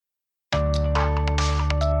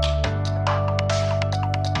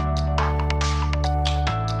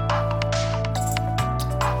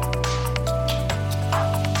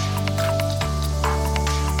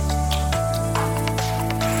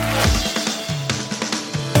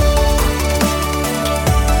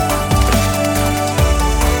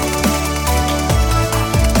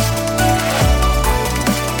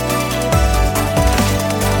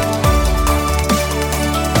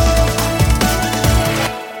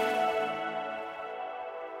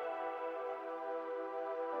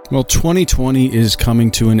Well, 2020 is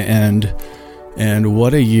coming to an end, and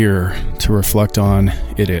what a year to reflect on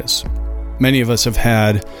it is. Many of us have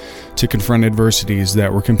had to confront adversities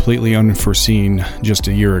that were completely unforeseen just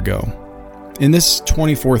a year ago. In this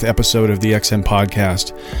 24th episode of the XM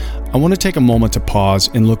Podcast, I want to take a moment to pause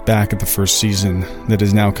and look back at the first season that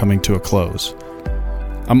is now coming to a close.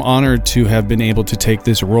 I'm honored to have been able to take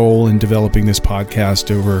this role in developing this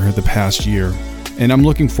podcast over the past year, and I'm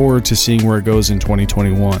looking forward to seeing where it goes in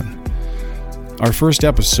 2021. Our first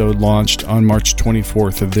episode launched on March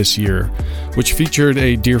 24th of this year, which featured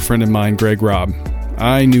a dear friend of mine, Greg Robb.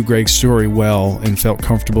 I knew Greg's story well and felt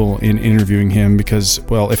comfortable in interviewing him because,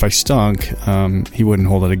 well, if I stunk, he wouldn't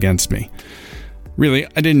hold it against me. Really,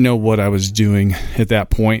 I didn't know what I was doing at that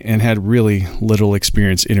point and had really little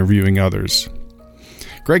experience interviewing others.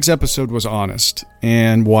 Greg's episode was honest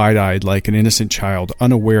and wide-eyed like an innocent child,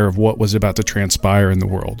 unaware of what was about to transpire in the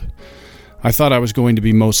world. I thought I was going to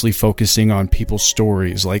be mostly focusing on people's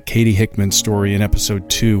stories, like Katie Hickman's story in episode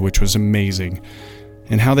 2, which was amazing,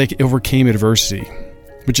 and how they overcame adversity,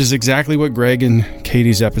 which is exactly what Greg and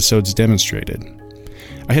Katie's episodes demonstrated.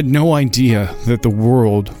 I had no idea that the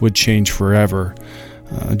world would change forever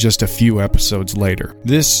just a few episodes later.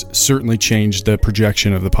 This certainly changed the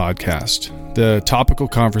projection of the podcast. The topical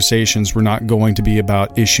conversations were not going to be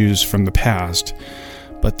about issues from the past,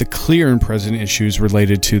 but the clear and present issues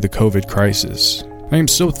related to the COVID crisis. I am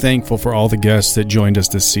so thankful for all the guests that joined us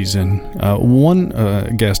this season. One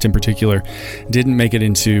guest in particular didn't make it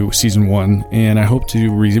into season 1, and I hope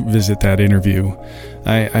to revisit that interview.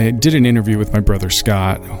 I did an interview with my brother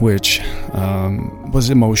Scott, which was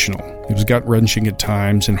emotional. It was gut-wrenching at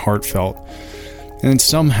times and heartfelt. And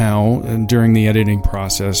somehow, during the editing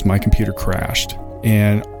process, my computer crashed,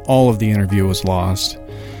 and all of the interview was lost.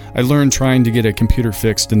 I learned trying to get a computer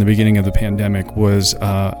fixed in the beginning of the pandemic was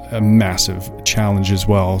a massive challenge as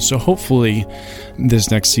well. So hopefully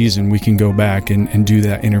this next season we can go back and do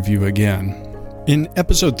that interview again. In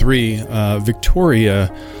episode 3, Victoria,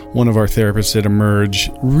 one of our therapists at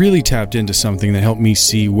Emerge, really tapped into something that helped me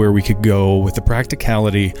see where we could go with the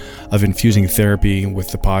practicality of infusing therapy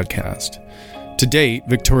with the podcast. To date,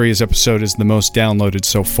 Victoria's episode is the most downloaded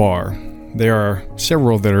so far. There are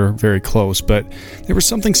several that are very close, but there was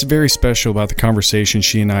something very special about the conversation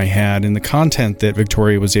she and I had and the content that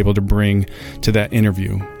Victoria was able to bring to that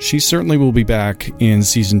interview. She certainly will be back in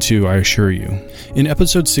season 2, I assure you. In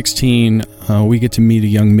episode 16, we get to meet a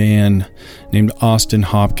young man named Austin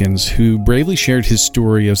Hopkins who bravely shared his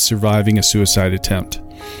story of surviving a suicide attempt.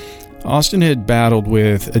 Austin had battled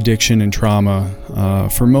with addiction and trauma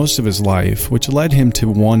for most of his life, which led him to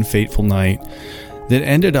one fateful night that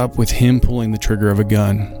ended up with him pulling the trigger of a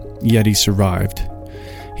gun, yet he survived.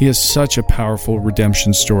 He has such a powerful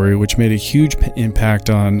redemption story, which made a huge impact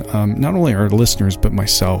on not only our listeners, but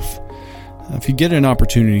myself. If you get an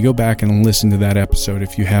opportunity, go back and listen to that episode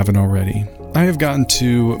if you haven't already. I have gotten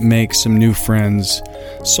to make some new friends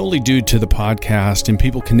solely due to the podcast and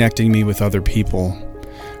people connecting me with other people.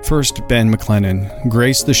 First, Ben McLennan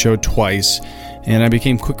graced the show twice, and I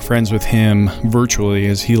became quick friends with him virtually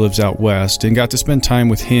as he lives out west and got to spend time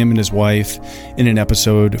with him and his wife in an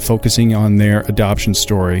episode focusing on their adoption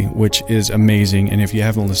story, which is amazing. And if you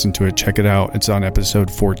haven't listened to it, check it out. It's on episode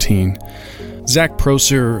 14. Zach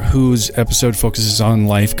Prosser, whose episode focuses on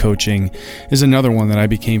life coaching, is another one that I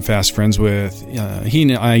became fast friends with. He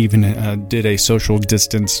and I even did a social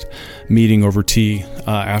distanced meeting over tea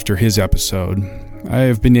after his episode. I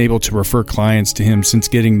have been able to refer clients to him since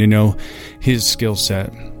getting to know his skill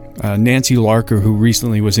set. Nancy Larker, who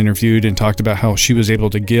recently was interviewed and talked about how she was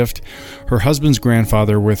able to gift her husband's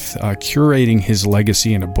grandfather with curating his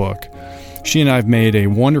legacy in a book. She and I have made a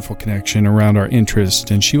wonderful connection around our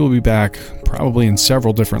interests, and she will be back probably in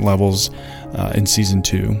several different levels in season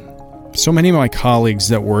 2. So many of my colleagues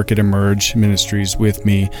that work at Emerge Ministries with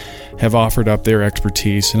me have offered up their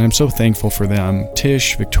expertise, and I'm so thankful for them.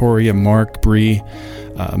 Tish, Victoria, Mark, Bree,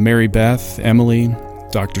 Mary Beth, Emily,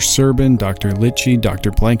 Dr. Serban, Dr. Litchi,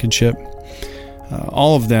 Dr. Blankenship.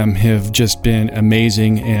 All of them have just been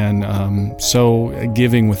amazing and so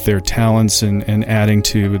giving with their talents and adding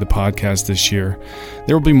to the podcast this year.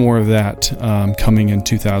 There will be more of that coming in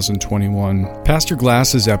 2021. Pastor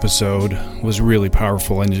Glass's episode was really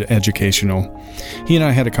powerful and educational. He and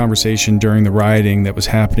I had a conversation during the rioting that was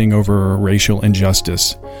happening over racial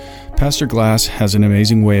injustice. Pastor Glass has an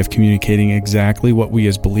amazing way of communicating exactly what we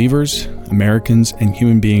as believers, Americans, and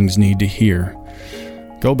human beings need to hear.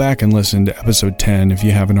 Go back and listen to episode 10 if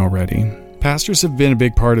you haven't already. Pastors have been a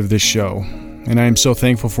big part of this show. And I am so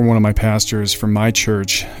thankful for one of my pastors from my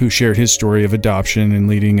church who shared his story of adoption and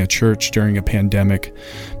leading a church during a pandemic.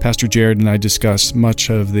 Pastor Jared and I discussed much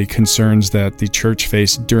of the concerns that the church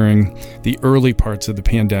faced during the early parts of the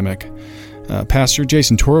pandemic. Pastor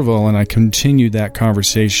Jason Torville and I continued that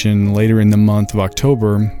conversation later in the month of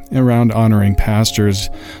October around honoring pastors,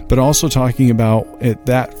 but also talking about at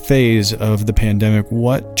that phase of the pandemic,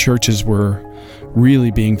 what churches were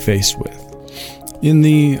really being faced with. In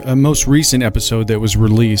the most recent episode that was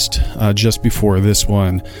released just before this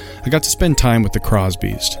one, I got to spend time with the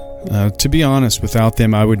Crosbys. To be honest, without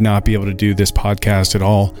them, I would not be able to do this podcast at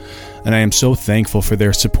all, and I am so thankful for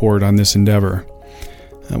their support on this endeavor.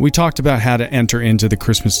 We talked about how to enter into the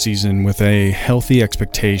Christmas season with a healthy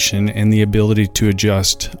expectation and the ability to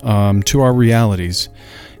adjust to our realities.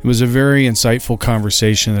 It was a very insightful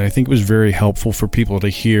conversation that I think was very helpful for people to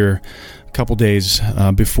hear a couple days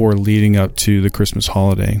before leading up to the Christmas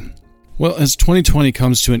holiday. Well, as 2020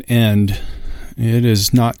 comes to an end, it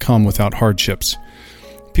has not come without hardships.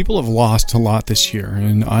 People have lost a lot this year,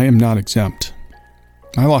 and I am not exempt.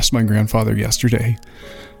 I lost my grandfather yesterday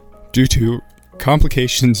due to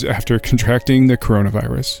complications after contracting the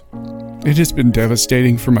coronavirus. It has been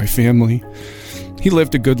devastating for my family. He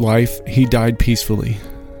lived a good life. He died peacefully.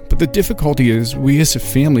 But the difficulty is we as a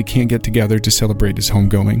family can't get together to celebrate his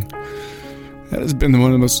homegoing. That has been one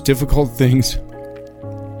of the most difficult things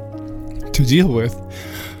to deal with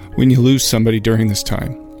when you lose somebody during this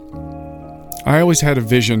time. I always had a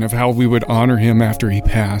vision of how we would honor him after he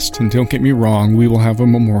passed, and don't get me wrong, we will have a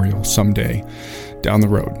memorial someday down the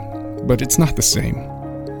road. But it's not the same.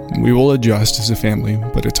 We will adjust as a family,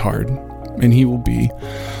 but it's hard. And he will be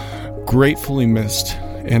gratefully missed.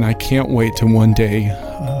 And I can't wait to one day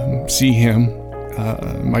see him,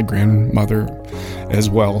 my grandmother as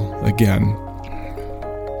well, again.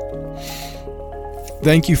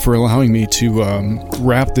 Thank you for allowing me to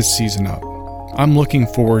wrap this season up. I'm looking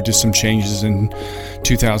forward to some changes in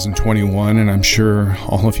 2021, and I'm sure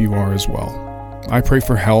all of you are as well. I pray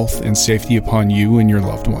for health and safety upon you and your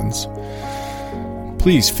loved ones.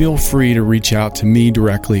 Please feel free to reach out to me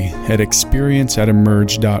directly at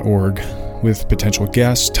experience@emerge.org with potential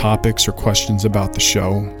guests, topics, or questions about the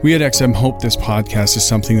show. We at XM hope this podcast is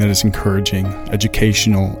something that is encouraging,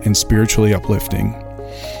 educational, and spiritually uplifting.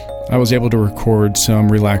 I was able to record some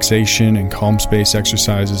relaxation and calm space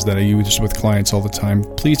exercises that I use with clients all the time.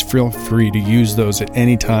 Please feel free to use those at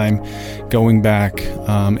any time, going back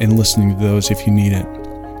and listening to those if you need it.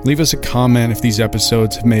 Leave us a comment if these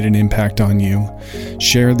episodes have made an impact on you.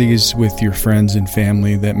 Share these with your friends and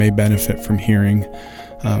family that may benefit from hearing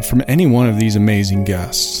from any one of these amazing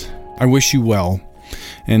guests. I wish you well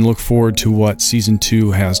and look forward to what Season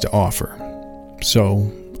 2 has to offer. So,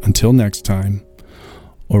 until next time,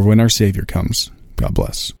 or when our Savior comes, God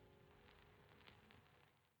bless.